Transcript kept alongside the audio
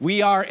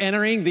We are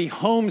entering the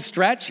home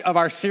stretch of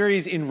our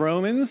series in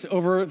Romans.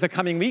 Over the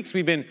coming weeks,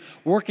 we've been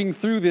working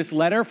through this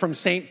letter from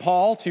St.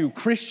 Paul to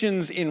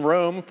Christians in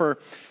Rome for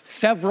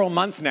several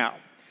months now.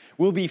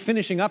 We'll be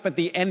finishing up at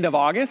the end of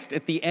August,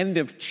 at the end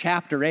of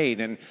chapter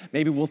 8, and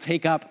maybe we'll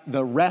take up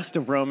the rest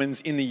of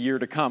Romans in the year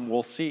to come.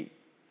 We'll see.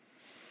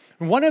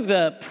 One of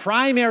the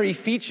primary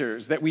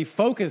features that we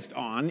focused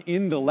on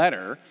in the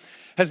letter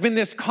has been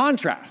this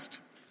contrast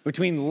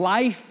between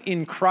life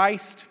in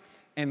Christ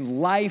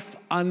and life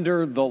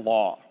under the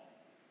law.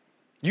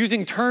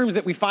 Using terms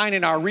that we find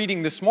in our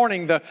reading this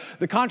morning, the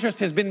contrast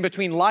has been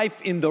between life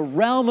in the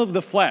realm of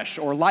the flesh,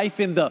 or life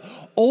in the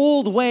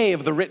old way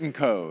of the written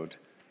code,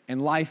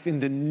 and life in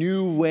the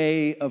new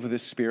way of the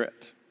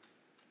Spirit.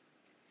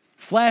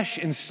 Flesh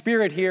and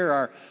spirit here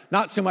are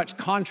not so much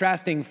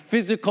contrasting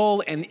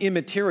physical and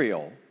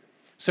immaterial,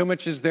 so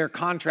much as they're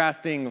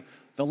contrasting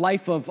the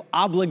life of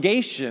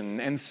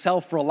obligation and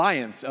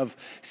self-reliance, of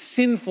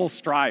sinful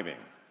striving,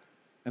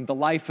 and the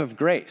life of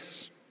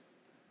grace,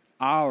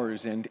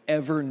 ours and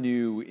ever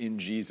new in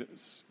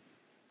Jesus,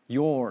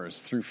 yours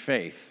through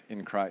faith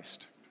in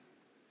Christ.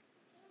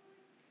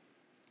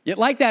 Yet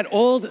like that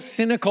old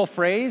cynical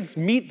phrase,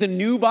 meet the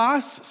new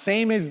boss,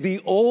 same as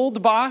the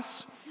old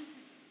boss,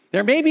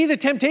 there may be the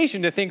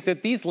temptation to think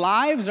that these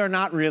lives are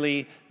not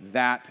really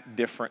that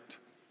different.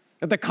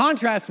 That the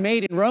contrast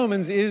made in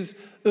Romans is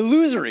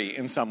illusory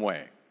in some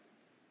way.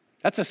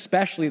 That's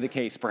especially the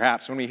case,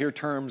 perhaps, when we hear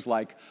terms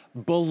like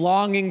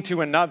belonging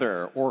to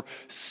another or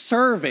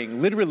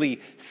serving, literally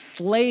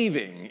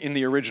slaving in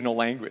the original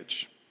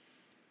language.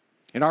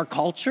 In our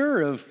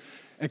culture of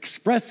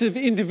expressive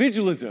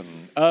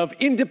individualism, of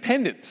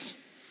independence,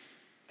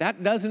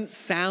 that doesn't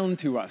sound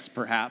to us,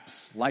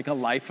 perhaps, like a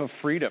life of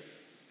freedom.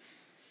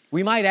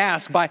 We might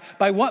ask, by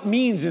what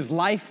means is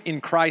life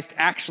in Christ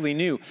actually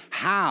new?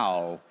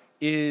 How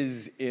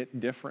is it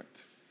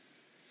different?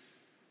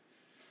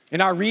 In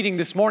our reading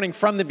this morning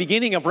from the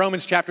beginning of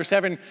Romans chapter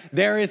 7,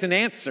 there is an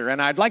answer,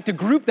 and I'd like to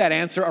group that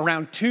answer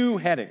around two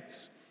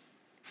headings.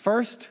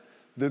 First,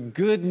 the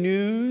good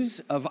news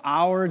of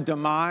our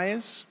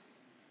demise,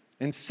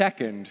 and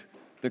second,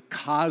 the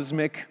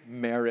cosmic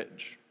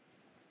marriage.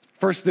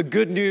 First, the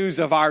good news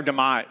of our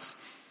demise.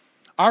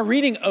 Our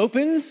reading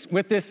opens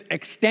with this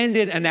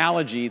extended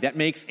analogy that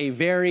makes a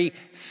very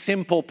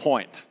simple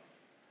point.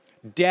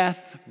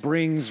 Death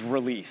brings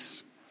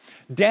release.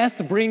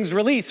 Death brings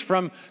release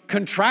from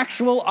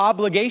contractual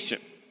obligation.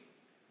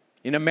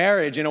 In a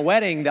marriage, in a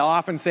wedding, they'll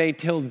often say,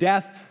 till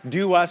death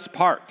do us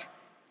part,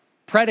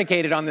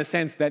 predicated on the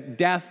sense that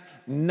death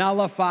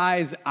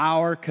nullifies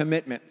our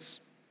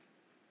commitments.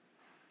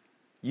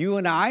 You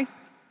and I,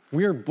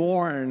 we're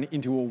born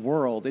into a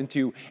world,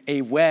 into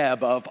a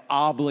web of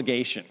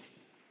obligation.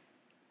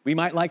 We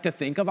might like to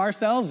think of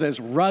ourselves as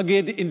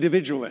rugged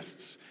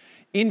individualists,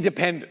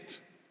 independent.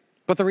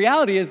 But the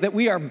reality is that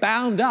we are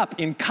bound up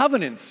in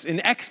covenants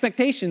and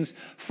expectations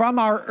from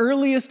our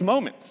earliest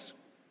moments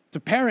to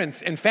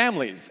parents and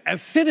families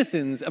as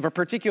citizens of a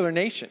particular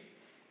nation.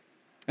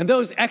 And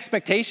those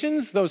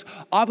expectations, those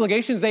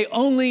obligations, they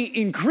only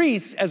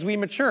increase as we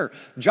mature.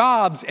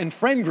 Jobs and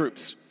friend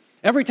groups.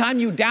 Every time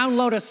you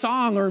download a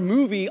song or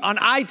movie on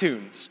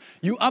iTunes,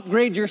 you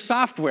upgrade your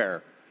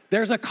software.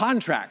 There's a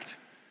contract,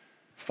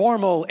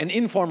 formal and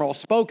informal,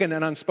 spoken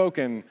and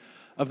unspoken.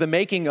 Of the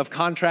making of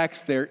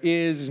contracts, there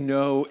is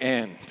no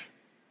end.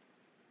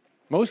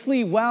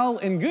 Mostly well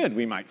and good,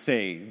 we might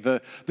say.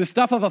 The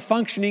stuff of a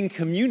functioning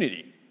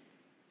community.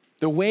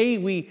 The way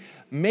we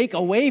make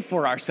a way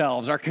for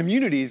ourselves, our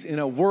communities, in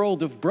a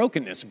world of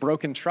brokenness,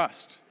 broken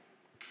trust.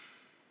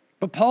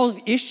 But Paul's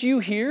issue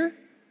here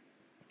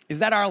is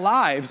that our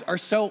lives are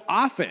so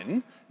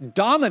often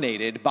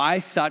dominated by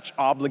such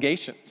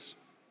obligations.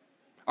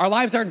 Our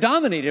lives are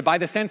dominated by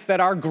the sense that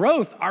our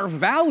growth, our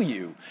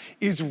value,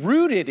 is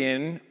rooted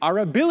in our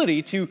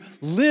ability to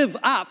live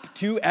up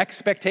to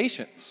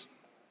expectations.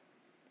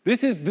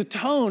 This is the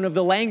tone of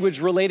the language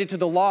related to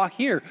the law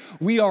here.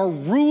 We are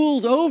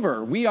ruled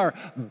over. We are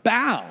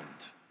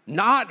bound,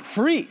 not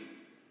free.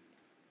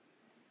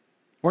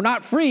 We're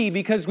not free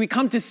because we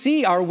come to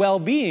see our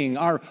well-being,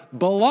 our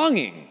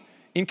belonging,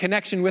 in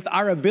connection with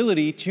our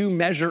ability to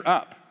measure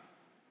up.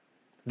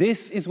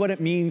 This is what it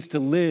means to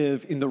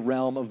live in the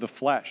realm of the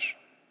flesh,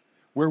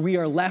 where we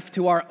are left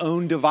to our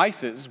own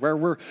devices, where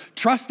we're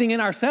trusting in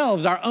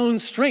ourselves, our own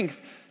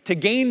strength, to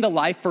gain the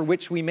life for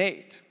which we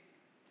made.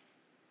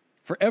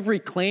 For every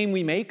claim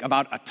we make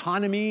about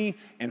autonomy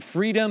and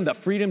freedom, the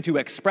freedom to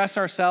express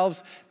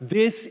ourselves,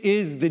 this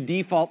is the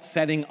default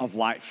setting of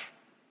life.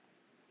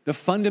 The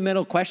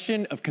fundamental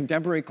question of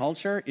contemporary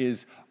culture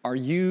is, are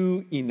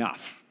you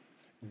enough?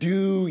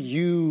 Do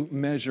you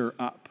measure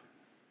up?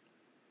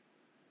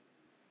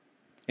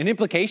 An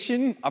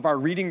implication of our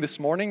reading this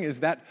morning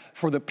is that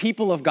for the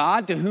people of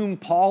God to whom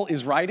Paul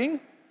is writing,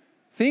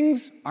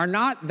 things are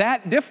not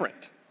that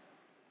different.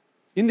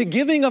 In the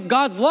giving of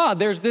God's law,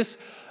 there's this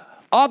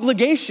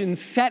obligation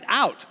set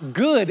out,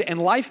 good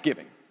and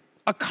life-giving,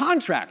 a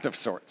contract of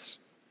sorts,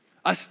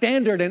 a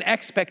standard and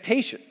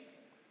expectation.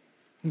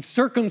 And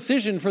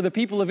circumcision for the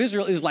people of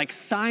Israel is like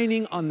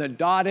signing on the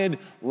dotted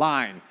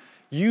line.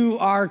 You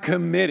are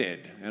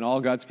committed. And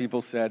all God's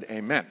people said,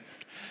 amen.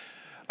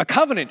 A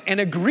covenant, an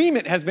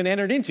agreement has been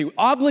entered into.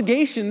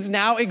 Obligations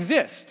now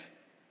exist.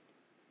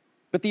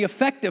 But the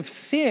effect of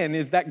sin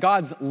is that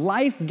God's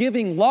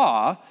life-giving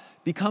law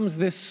becomes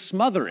this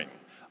smothering,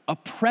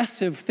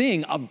 oppressive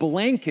thing, a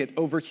blanket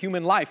over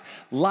human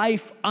life.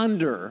 Life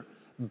under,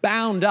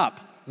 bound up,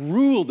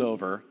 ruled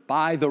over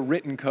by the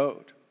written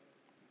code.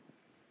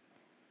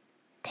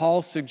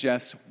 Paul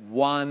suggests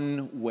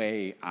one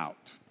way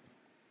out: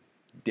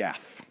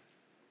 death.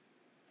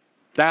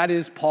 That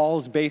is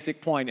Paul's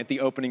basic point at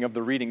the opening of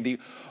the reading. The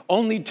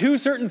only two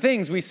certain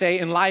things we say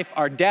in life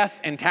are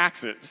death and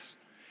taxes.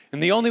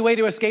 And the only way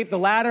to escape the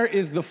latter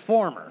is the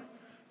former.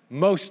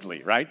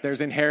 Mostly, right? There's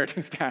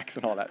inheritance tax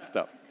and all that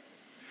stuff.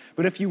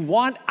 But if you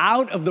want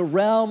out of the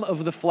realm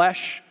of the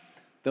flesh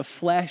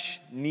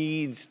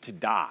needs to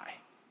die.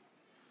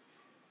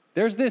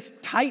 There's this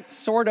tight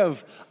sort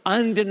of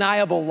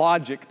undeniable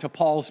logic to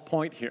Paul's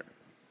point here.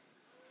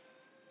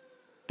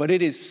 But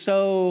it is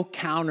so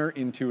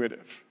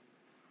counterintuitive.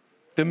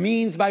 The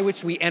means by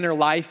which we enter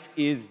life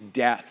is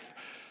death.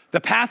 The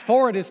path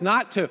forward is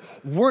not to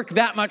work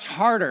that much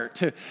harder,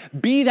 to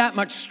be that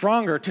much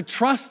stronger, to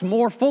trust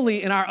more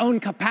fully in our own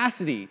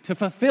capacity, to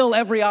fulfill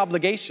every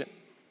obligation.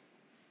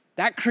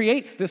 That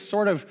creates this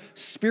sort of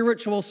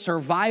spiritual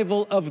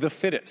survival of the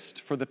fittest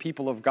for the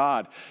people of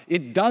God.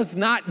 It does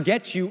not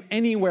get you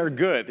anywhere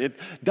good. It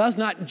does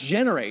not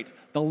generate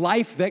the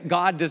life that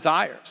God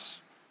desires.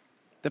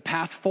 The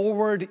path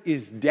forward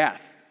is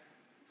death.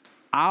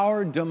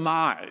 Our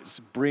demise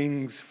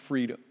brings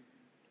freedom.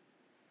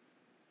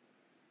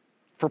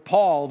 For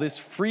Paul, this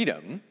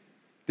freedom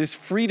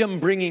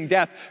bringing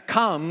death,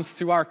 comes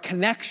through our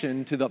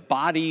connection to the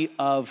body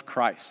of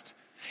Christ.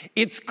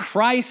 It's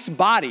Christ's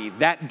body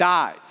that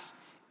dies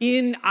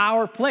in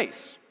our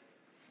place.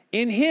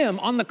 In him,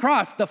 on the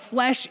cross, the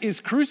flesh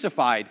is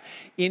crucified.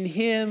 In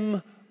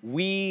him,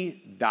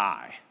 we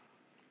die.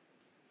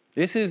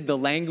 This is the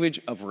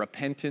language of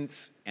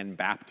repentance and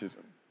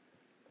baptism.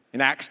 In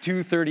Acts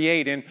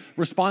 2:38, in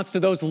response to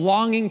those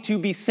longing to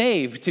be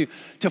saved,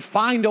 to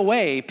find a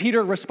way,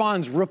 Peter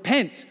responds,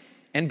 repent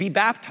and be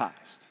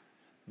baptized.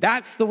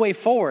 That's the way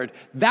forward.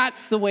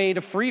 That's the way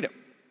to freedom.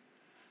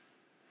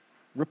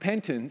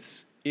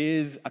 Repentance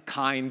is a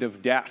kind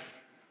of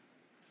death.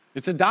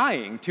 It's a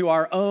dying to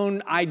our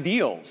own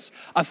ideals,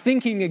 a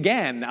thinking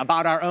again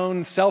about our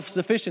own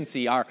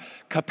self-sufficiency, our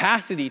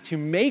capacity to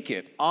make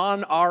it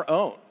on our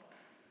own.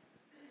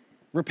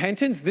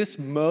 Repentance, this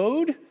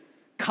mode,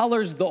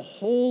 colors the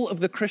whole of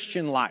the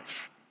Christian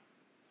life.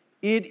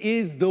 It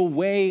is the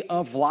way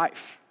of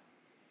life.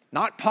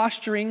 Not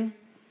posturing,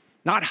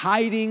 not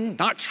hiding,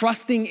 not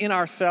trusting in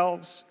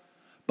ourselves,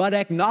 but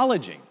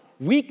acknowledging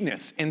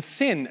weakness and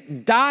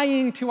sin,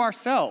 dying to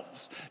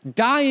ourselves,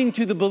 dying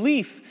to the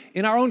belief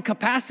in our own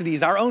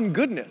capacities, our own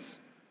goodness,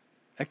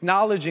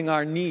 acknowledging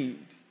our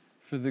need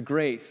for the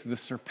grace, the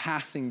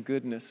surpassing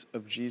goodness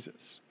of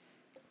Jesus.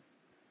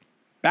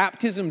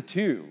 Baptism,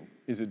 too,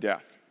 is a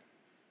death.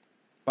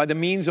 By the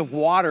means of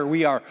water,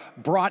 we are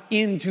brought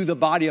into the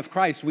body of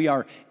Christ. We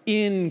are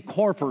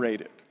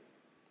incorporated.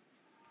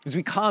 As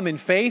we come in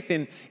faith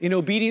and in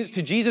obedience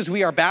to Jesus,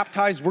 we are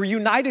baptized. We're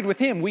united with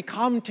him. We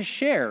come to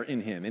share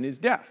in him, in his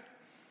death.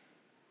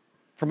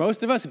 For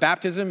most of us,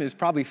 baptism is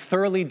probably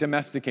thoroughly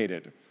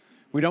domesticated.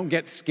 We don't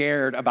get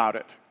scared about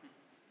it.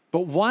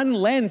 But one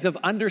lens of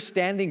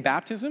understanding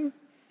baptism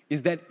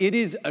is that it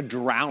is a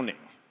drowning.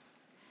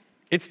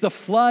 It's the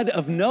flood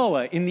of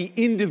Noah in the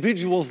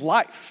individual's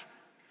life.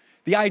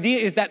 The idea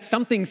is that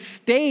something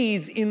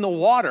stays in the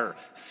water,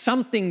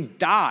 something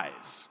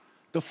dies.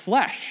 The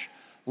flesh,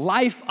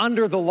 life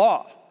under the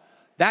law,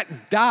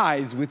 that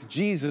dies with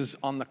Jesus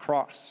on the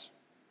cross.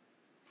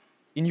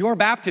 In your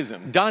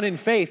baptism, done in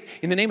faith,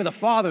 in the name of the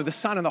Father, the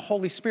Son, and the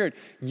Holy Spirit,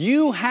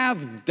 you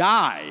have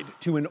died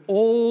to an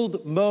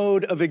old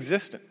mode of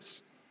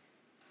existence.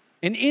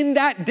 And in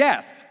that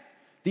death,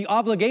 the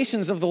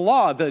obligations of the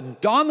law, the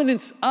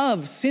dominance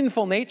of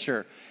sinful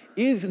nature,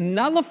 is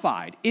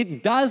nullified.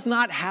 It does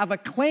not have a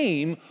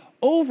claim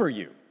over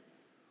you.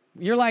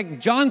 You're like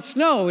Jon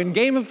Snow in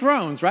Game of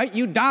Thrones, right?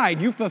 You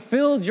died. You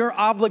fulfilled your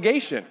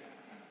obligation.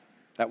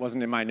 That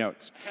wasn't in my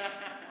notes.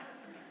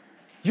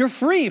 You're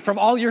free from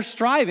all your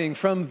striving,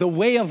 from the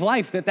way of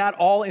life that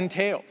all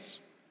entails.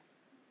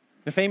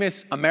 The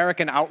famous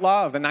American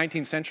outlaw of the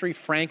 19th century,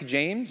 Frank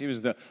James, he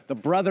was the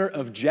brother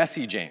of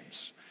Jesse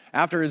James.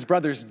 After his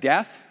brother's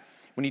death,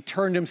 when he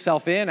turned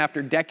himself in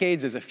after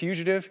decades as a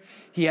fugitive,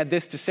 he had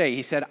this to say.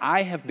 He said,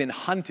 "I have been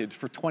hunted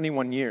for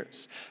 21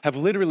 years, have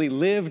literally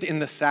lived in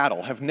the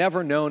saddle, have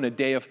never known a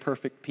day of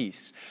perfect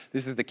peace."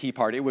 This is the key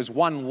part. It was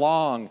one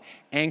long,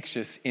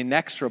 anxious,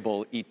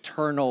 inexorable,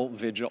 eternal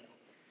vigil.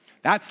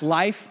 That's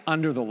life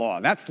under the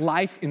law. That's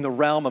life in the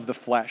realm of the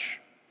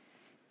flesh.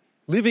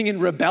 Living in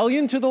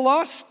rebellion to the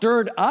law,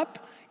 stirred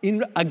up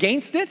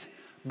against it,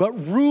 but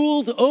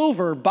ruled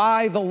over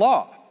by the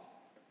law.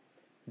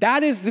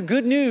 That is the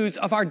good news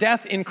of our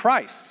death in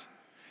Christ.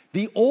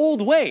 The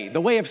old way,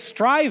 the way of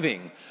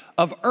striving,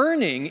 of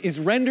earning, is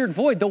rendered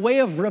void. The way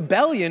of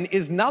rebellion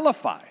is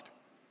nullified.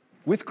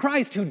 With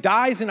Christ, who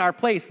dies in our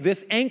place,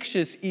 this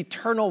anxious,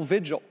 eternal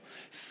vigil,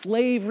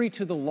 slavery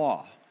to the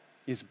law,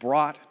 is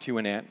brought to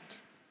an end.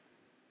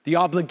 The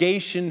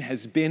obligation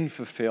has been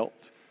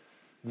fulfilled.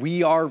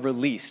 We are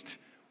released,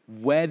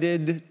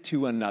 wedded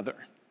to another.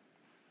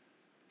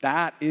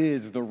 That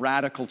is the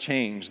radical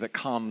change that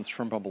comes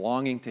from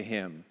belonging to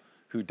him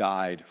who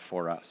died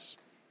for us.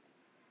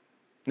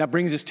 And that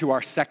brings us to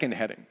our second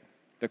heading,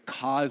 the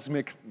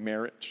cosmic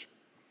marriage.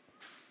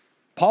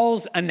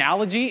 Paul's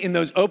analogy in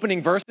those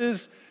opening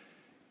verses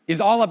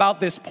is all about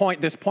this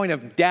point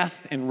of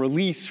death and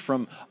release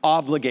from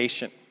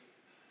obligation.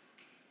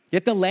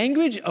 Yet the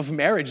language of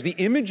marriage, the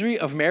imagery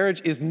of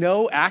marriage, is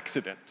no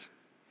accident.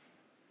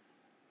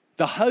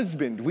 The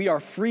husband we are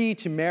free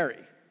to marry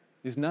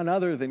is none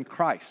other than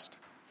Christ,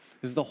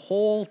 as the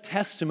whole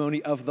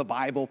testimony of the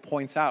Bible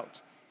points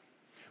out.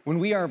 When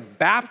we are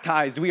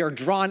baptized, we are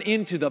drawn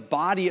into the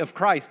body of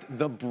Christ,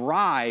 the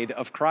bride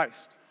of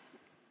Christ.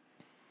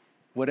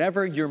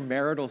 Whatever your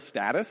marital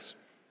status,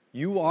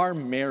 you are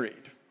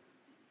married.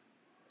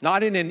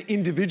 Not in an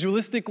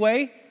individualistic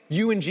way,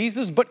 you and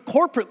Jesus, but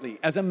corporately,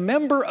 as a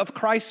member of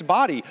Christ's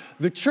body,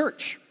 the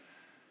church.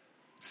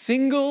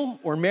 Single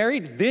or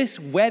married, this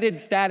wedded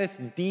status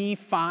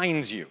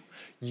defines you.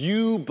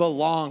 You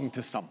belong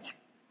to someone.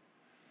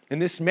 In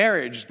this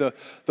marriage, the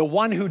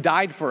one who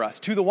died for us,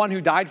 to the one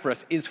who died for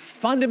us, is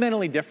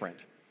fundamentally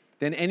different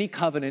than any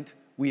covenant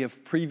we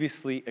have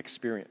previously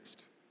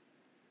experienced.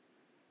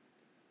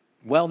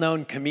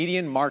 Well-known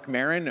comedian Mark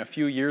Maron, a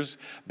few years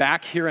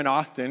back here in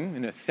Austin,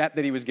 in a set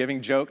that he was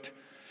giving, joked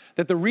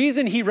that the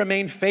reason he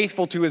remained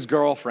faithful to his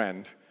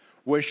girlfriend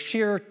was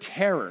sheer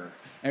terror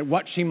at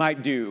what she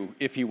might do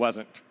if he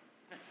wasn't.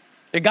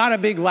 It got a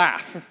big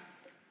laugh.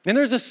 And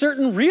there's a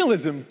certain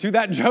realism to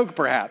that joke,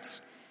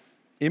 perhaps.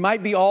 It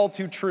might be all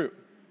too true,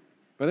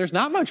 but there's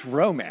not much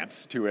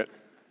romance to it.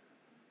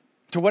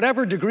 To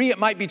whatever degree it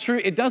might be true,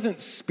 it doesn't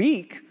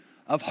speak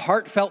of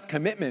heartfelt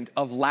commitment,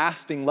 of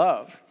lasting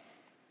love.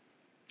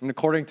 And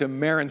according to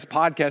Maron's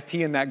podcast,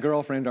 he and that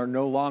girlfriend are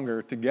no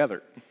longer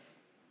together.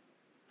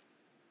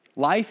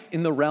 Life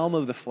in the realm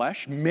of the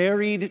flesh,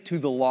 married to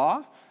the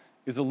law,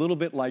 is a little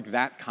bit like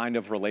that kind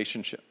of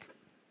relationship.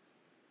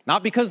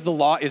 Not because the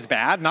law is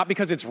bad, not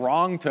because it's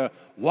wrong to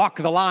walk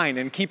the line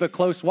and keep a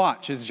close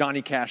watch, as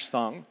Johnny Cash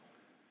sung,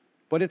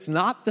 but it's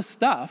not the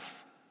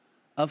stuff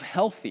of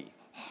healthy,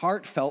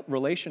 heartfelt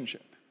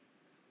relationship.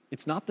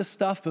 It's not the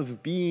stuff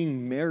of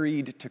being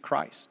married to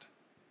Christ.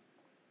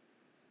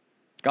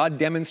 God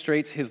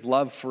demonstrates his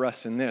love for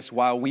us in this: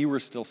 while we were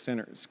still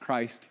sinners,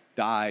 Christ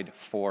died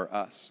for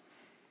us.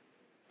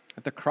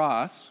 At the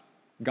cross,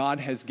 God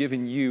has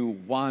given you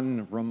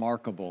one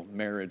remarkable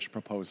marriage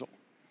proposal.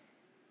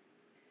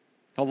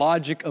 The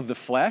logic of the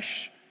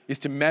flesh is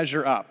to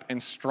measure up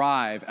and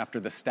strive after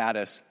the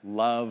status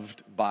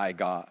loved by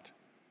God.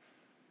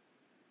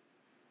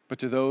 But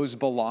to those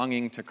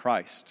belonging to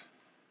Christ,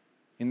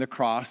 in the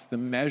cross, the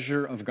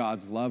measure of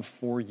God's love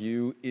for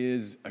you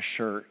is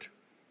assured.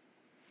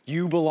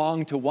 You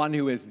belong to one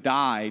who has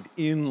died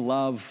in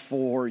love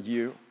for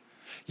you.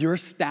 Your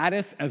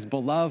status as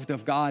beloved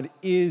of God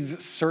is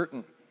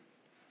certain.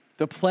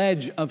 The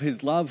pledge of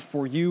his love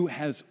for you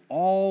has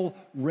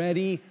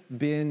already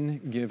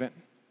been given.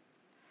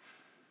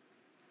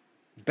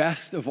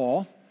 Best of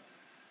all,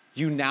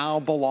 you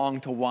now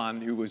belong to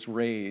one who was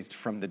raised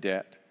from the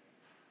dead.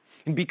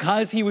 And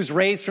because he was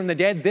raised from the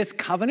dead, this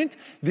covenant,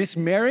 this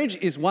marriage,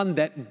 is one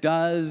that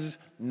does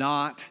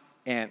not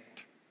end.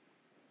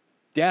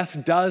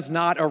 Death does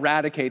not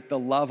eradicate the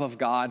love of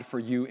God for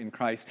you in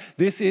Christ.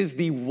 This is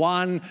the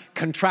one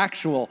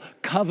contractual,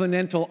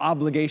 covenantal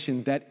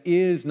obligation that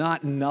is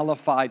not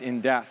nullified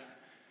in death.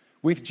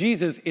 With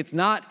Jesus, it's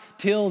not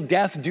till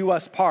death do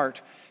us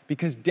part,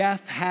 because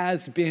death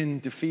has been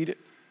defeated.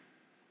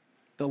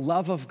 The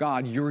love of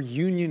God, your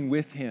union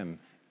with him,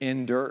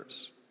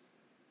 endures.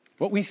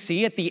 What we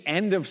see at the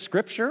end of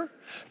Scripture,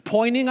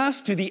 pointing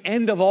us to the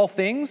end of all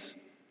things,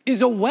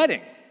 is a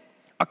wedding,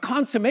 a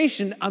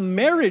consummation, a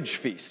marriage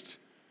feast,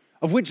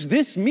 of which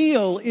this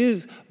meal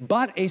is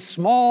but a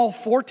small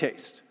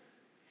foretaste.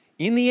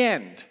 In the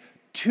end,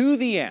 to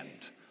the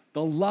end,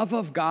 the love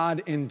of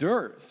God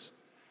endures.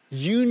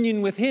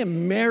 Union with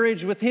him,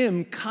 marriage with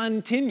him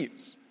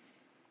continues.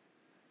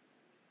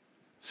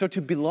 So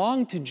to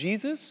belong to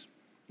Jesus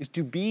is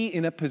to be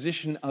in a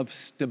position of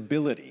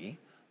stability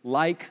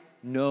like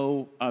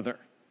no other.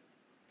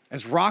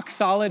 As rock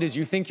solid as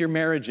you think your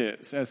marriage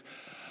is, as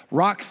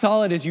rock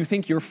solid as you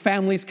think your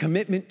family's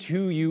commitment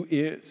to you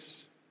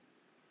is,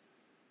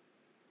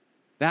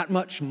 that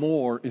much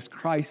more is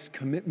Christ's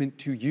commitment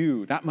to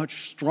you. That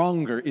much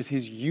stronger is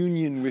his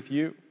union with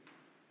you.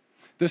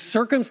 The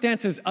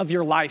circumstances of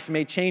your life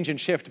may change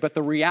and shift, but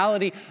the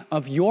reality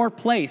of your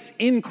place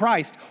in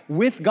Christ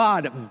with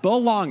God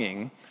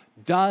belonging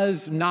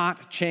does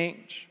not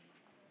change.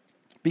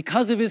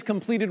 Because of his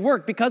completed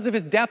work, because of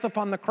his death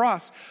upon the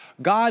cross,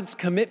 God's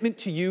commitment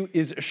to you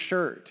is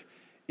assured.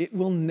 It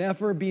will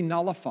never be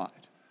nullified.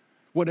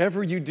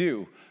 Whatever you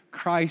do,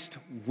 Christ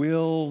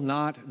will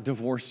not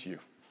divorce you.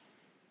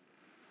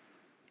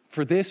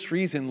 For this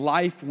reason,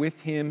 life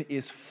with him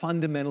is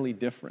fundamentally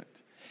different.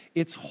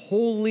 It's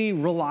wholly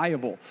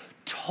reliable,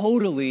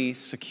 totally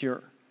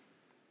secure.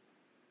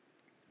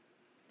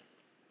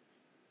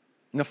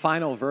 In the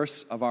final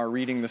verse of our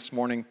reading this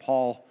morning,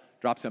 Paul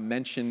drops a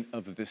mention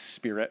of the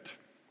Spirit.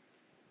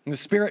 And the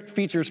Spirit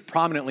features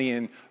prominently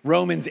in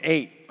Romans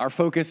 8, our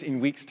focus in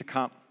weeks to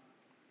come.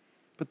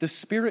 But the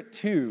Spirit,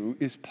 too,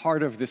 is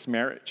part of this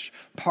marriage,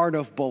 part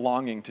of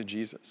belonging to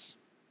Jesus.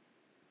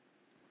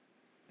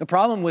 The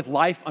problem with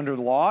life under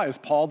the law, as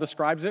Paul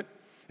describes it,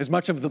 as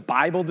much of the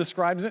Bible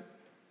describes it,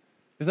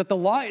 is that the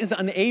law is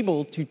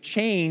unable to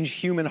change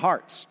human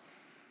hearts,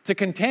 to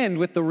contend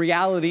with the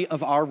reality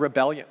of our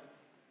rebellion.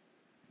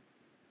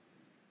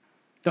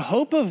 The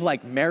hope of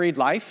married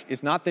life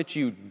is not that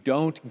you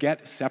don't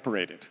get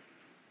separated.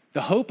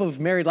 The hope of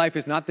married life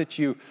is not that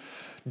you're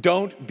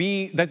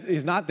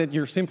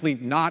simply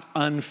not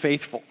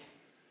unfaithful.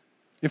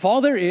 If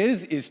all there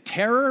is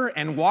terror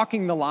and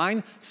walking the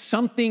line,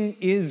 something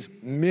is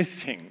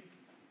missing.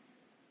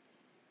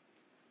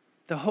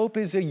 The hope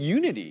is a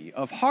unity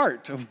of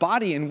heart, of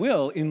body and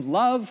will in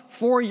love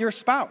for your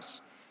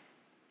spouse.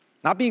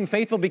 Not being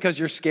faithful because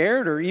you're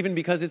scared or even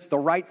because it's the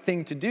right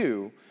thing to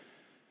do,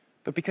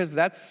 but because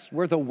that's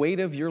where the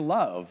weight of your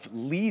love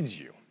leads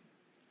you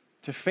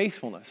to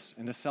faithfulness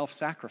and to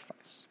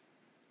self-sacrifice.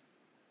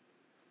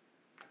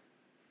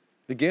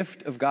 The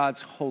gift of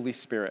God's Holy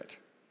Spirit,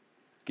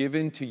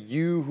 given to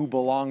you who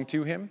belong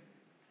to him,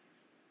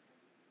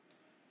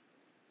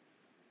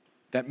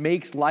 that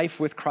makes life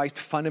with Christ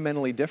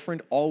fundamentally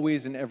different,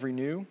 always and every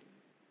new,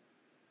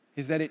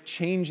 is that it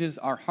changes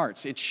our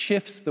hearts. It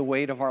shifts the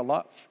weight of our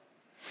love.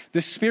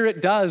 The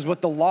Spirit does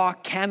what the law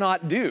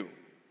cannot do.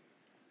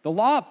 The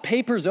law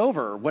papers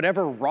over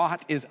whatever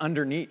rot is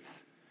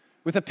underneath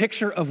with a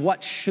picture of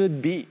what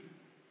should be.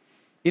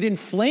 It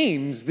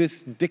inflames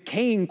this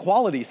decaying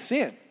quality,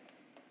 sin.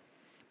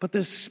 But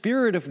the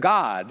Spirit of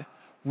God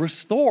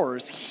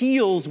restores,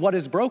 heals what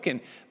is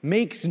broken,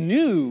 makes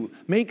new,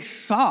 makes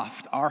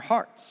soft our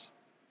hearts.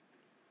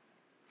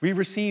 We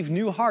receive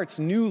new hearts,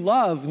 new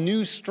love,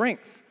 new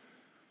strength,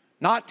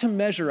 not to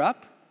measure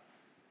up,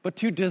 but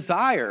to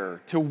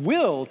desire, to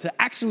will,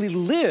 to actually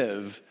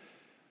live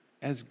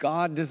as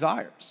God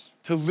desires,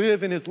 to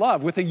live in his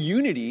love with a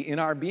unity in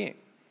our being,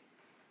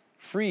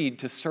 freed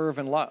to serve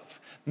and love,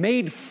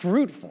 made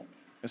fruitful,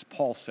 as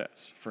Paul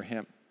says, for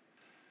him.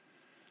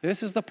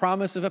 This is the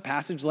promise of a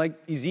passage like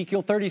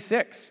Ezekiel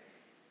 36.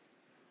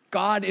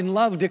 God in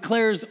love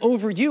declares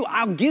over you,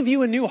 I'll give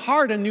you a new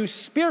heart, a new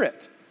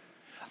spirit.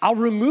 I'll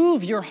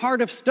remove your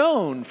heart of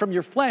stone from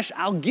your flesh.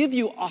 I'll give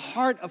you a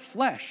heart of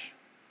flesh.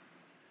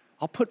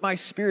 I'll put my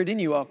spirit in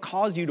you. I'll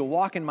cause you to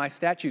walk in my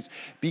statutes.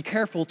 Be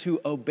careful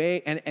to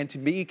obey and to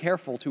be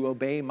careful to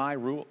obey my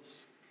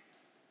rules.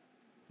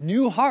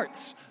 New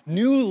hearts,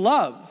 new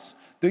loves,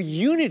 the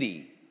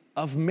unity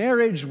of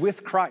marriage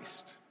with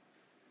Christ.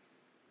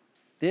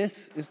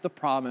 This is the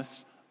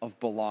promise of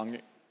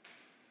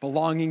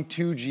belonging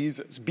to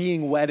Jesus,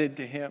 being wedded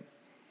to him.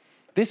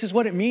 This is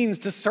what it means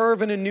to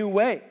serve in a new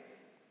way.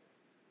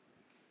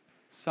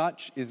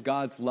 Such is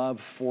God's love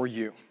for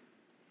you,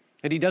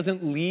 that he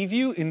doesn't leave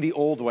you in the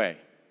old way,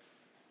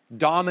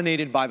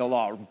 dominated by the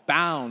law,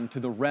 bound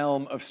to the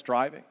realm of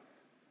striving.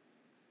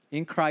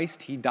 In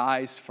Christ, he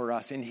dies for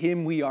us. In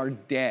him, we are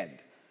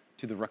dead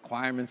to the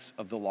requirements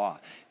of the law.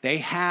 They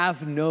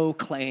have no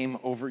claim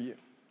over you.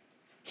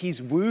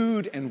 He's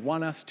wooed and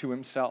won us to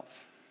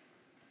himself.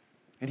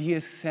 And he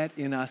has set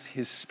in us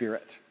his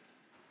Spirit.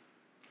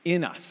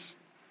 In us.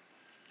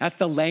 That's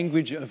the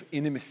language of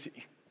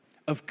intimacy,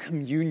 of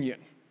communion.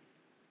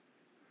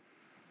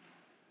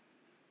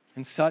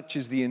 And such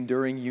is the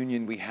enduring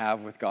union we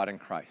have with God in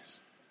Christ.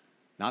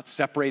 Not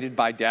separated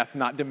by death,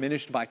 not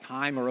diminished by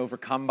time or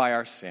overcome by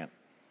our sin.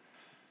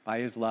 By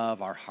his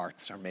love, our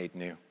hearts are made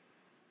new.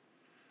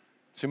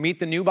 So meet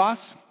the new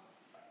boss,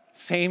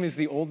 same as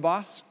the old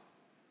boss?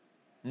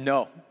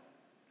 No,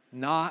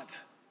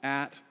 not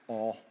at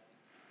all.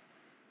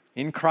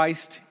 In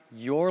Christ,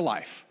 your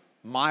life,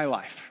 my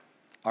life,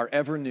 are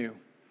ever new,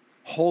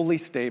 wholly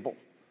stable,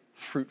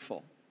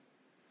 fruitful,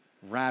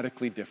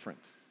 radically different.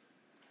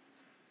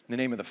 In the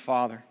name of the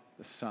Father,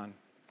 the Son,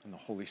 and the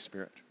Holy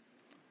Spirit.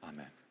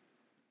 Amen.